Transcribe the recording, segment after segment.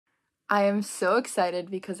I am so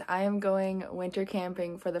excited because I am going winter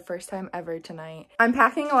camping for the first time ever tonight. I'm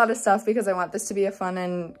packing a lot of stuff because I want this to be a fun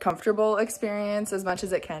and comfortable experience as much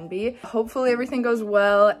as it can be. Hopefully everything goes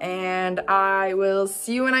well, and I will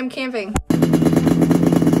see you when I'm camping.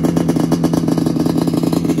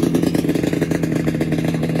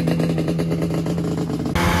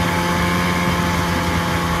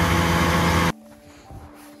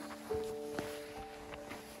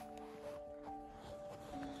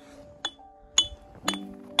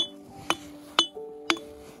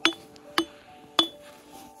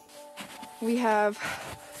 We have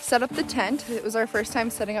set up the tent. It was our first time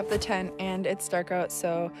setting up the tent, and it's dark out,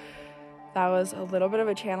 so that was a little bit of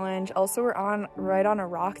a challenge. Also, we're right on a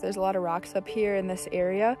rock. There's a lot of rocks up here in this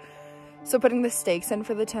area, so putting the stakes in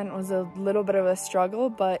for the tent was a little bit of a struggle,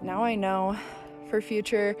 but now I know for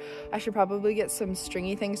future I should probably get some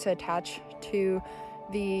stringy things to attach to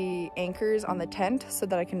the anchors on the tent so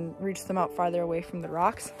that I can reach them out farther away from the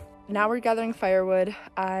rocks. Now we're gathering firewood.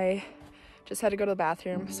 I just had to go to the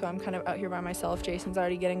bathroom, so I'm kind of out here by myself. Jason's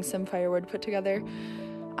already getting some firewood put together.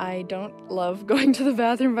 I don't love going to the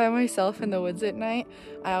bathroom by myself in the woods at night.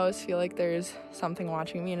 I always feel like there's something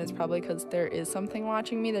watching me, and it's probably because there is something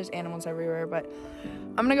watching me. There's animals everywhere, but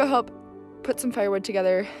I'm gonna go help put some firewood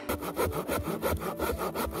together.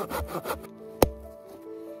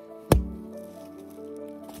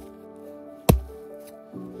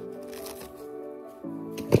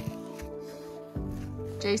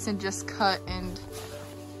 Jason just cut and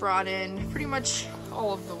brought in pretty much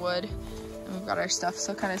all of the wood, and we've got our stuff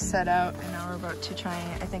so kind of set out, and now we're about to try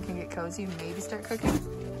and, I think, and get cozy and maybe start cooking.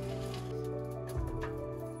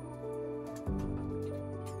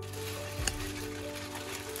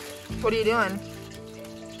 What are you doing?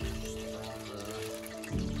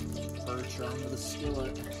 Perch onto the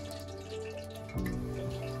skillet.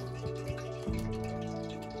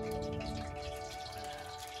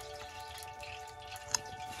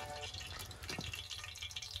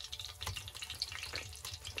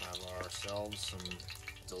 Ourselves some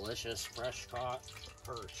delicious fresh caught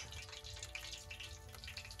perch.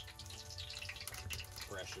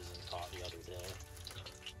 Fresh as in caught the other day.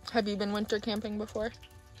 Have you been winter camping before?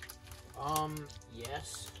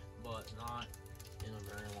 Yes, but not in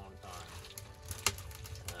a very long time.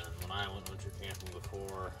 And when I went winter camping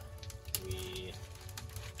before, we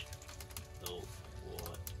built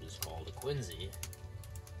what is called a quinzhee,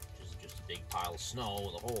 which is just a big pile of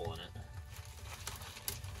snow with a hole in it.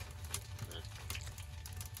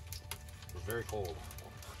 It was very cold.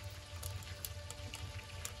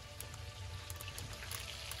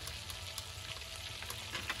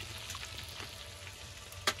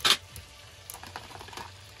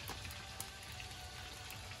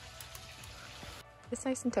 It's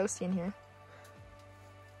nice and toasty in here.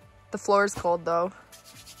 The floor is cold though.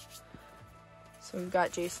 So we've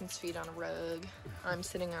got Jason's feet on a rug. I'm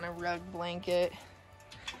sitting on a rug blanket.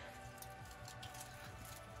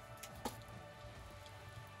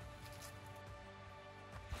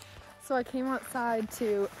 So I came outside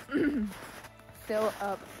to fill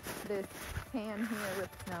up this pan here with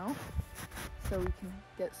snow so we can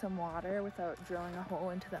get some water without drilling a hole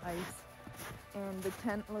into the ice. And the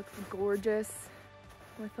tent looks gorgeous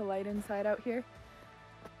with the light inside out here.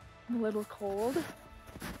 I'm a little cold,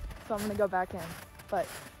 so I'm gonna go back in. But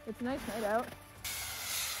it's a nice night out.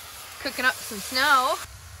 Cooking up some snow.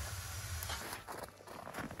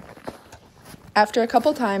 After a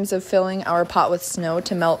couple times of filling our pot with snow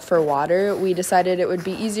to melt for water, we decided it would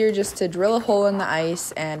be easier just to drill a hole in the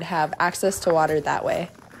ice and have access to water that way.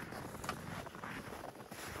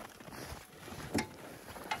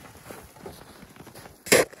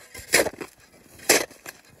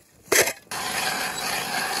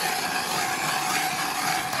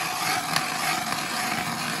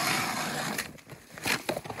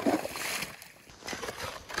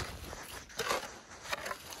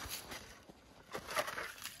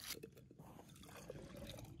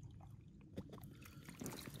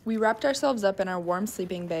 We wrapped ourselves up in our warm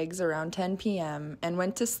sleeping bags around 10 p.m. and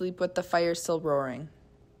went to sleep with the fire still roaring.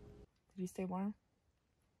 Did you stay warm?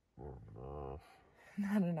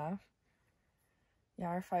 Not enough. Yeah,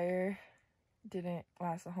 our fire didn't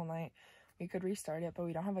last the whole night. We could restart it, but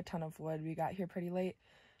we don't have a ton of wood. We got here pretty late,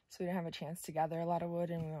 so we didn't have a chance to gather a lot of wood,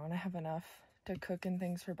 and we want to have enough to cook and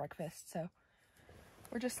things for breakfast. So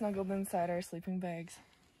we're just snuggled inside our sleeping bags.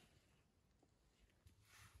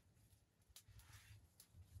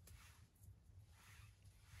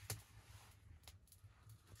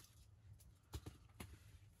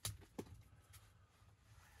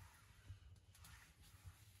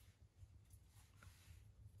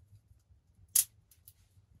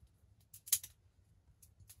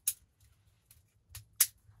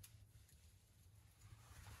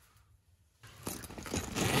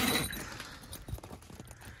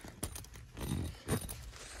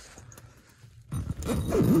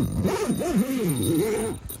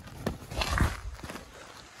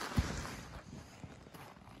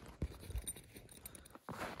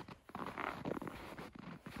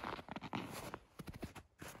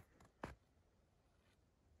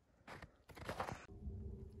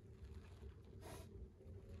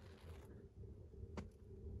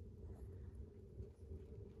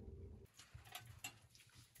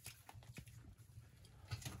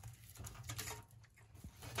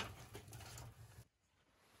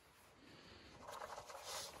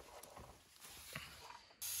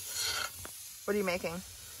 What are you making?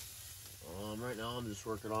 Right now I'm just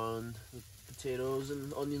working on the potatoes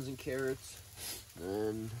and onions and carrots.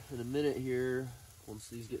 And in a minute here, once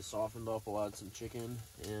these get softened up, I'll add some chicken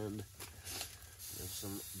and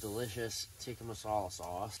some delicious tikka masala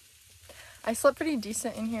sauce. I slept pretty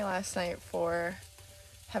decent in here last night for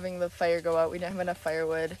having the fire go out. We didn't have enough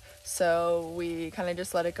firewood, so we kind of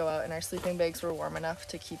just let it go out, and our sleeping bags were warm enough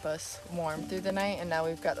to keep us warm through the night. And now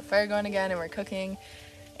we've got the fire going again and we're cooking,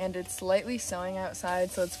 and it's lightly snowing outside,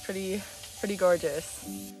 so it's pretty gorgeous.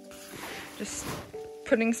 Just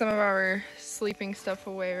putting some of our sleeping stuff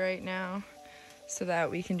away right now so that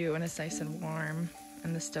we can do it when it's nice and warm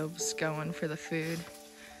and the stove's going for the food.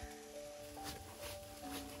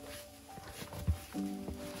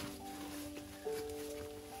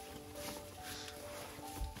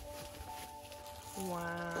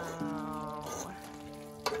 Wow.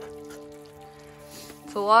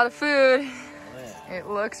 It's a lot of food. It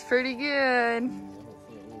looks pretty good.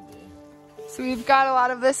 So we've got a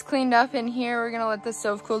lot of this cleaned up in here. We're gonna let the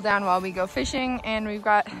stove cool down while we go fishing, and we've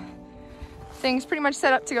got things pretty much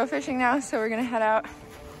set up to go fishing now, so we're gonna head out.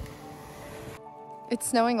 It's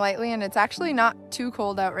snowing lightly and it's actually not too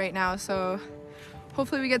cold out right now, so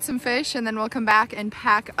hopefully we get some fish, and then we'll come back and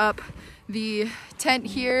pack up the tent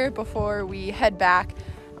here before we head back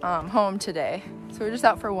home today. So we're just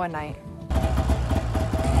out for one night.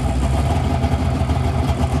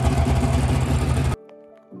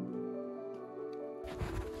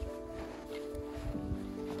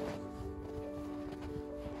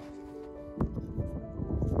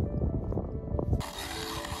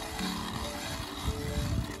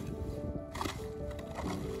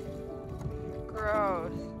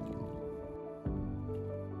 Gross.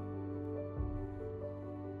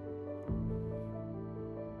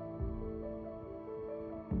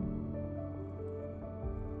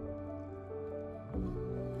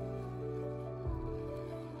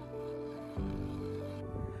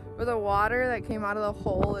 Where the water that came out of the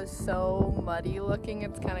hole is so muddy looking,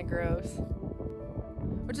 it's kind of gross.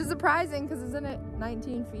 Which is surprising, because isn't it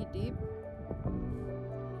 19 feet deep?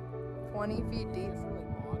 20 feet deep?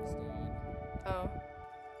 Oh.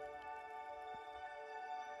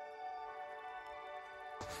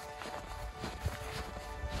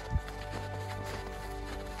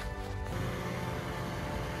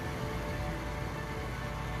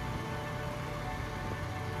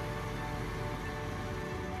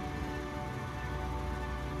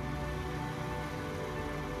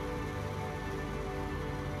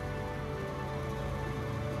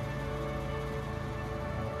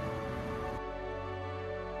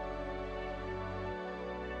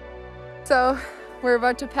 So we're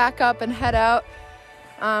about to pack up and head out.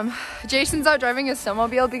 Jason's out driving his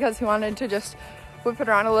snowmobile because he wanted to just whip it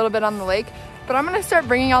around a little bit on the lake. But I'm gonna start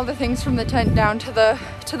bringing all the things from the tent down to the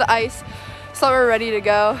ice so that we're ready to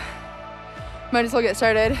go. Might as well get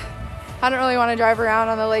started. I don't really want to drive around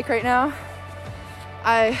on the lake right now.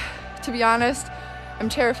 To be honest, I'm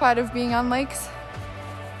terrified of being on lakes.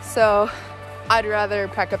 So I'd rather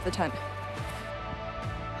pack up the tent.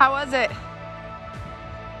 How was it?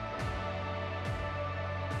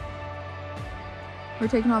 We're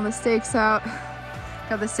taking all the stakes out.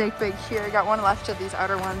 Got the stake big here. Got one left of these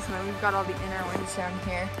outer ones, and then we've got all the inner ones down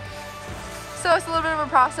here. So it's a little bit of a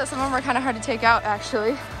process. Some of them are kind of hard to take out,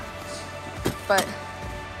 actually, but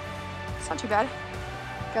it's not too bad.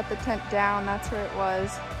 Got the tent down. That's where it was.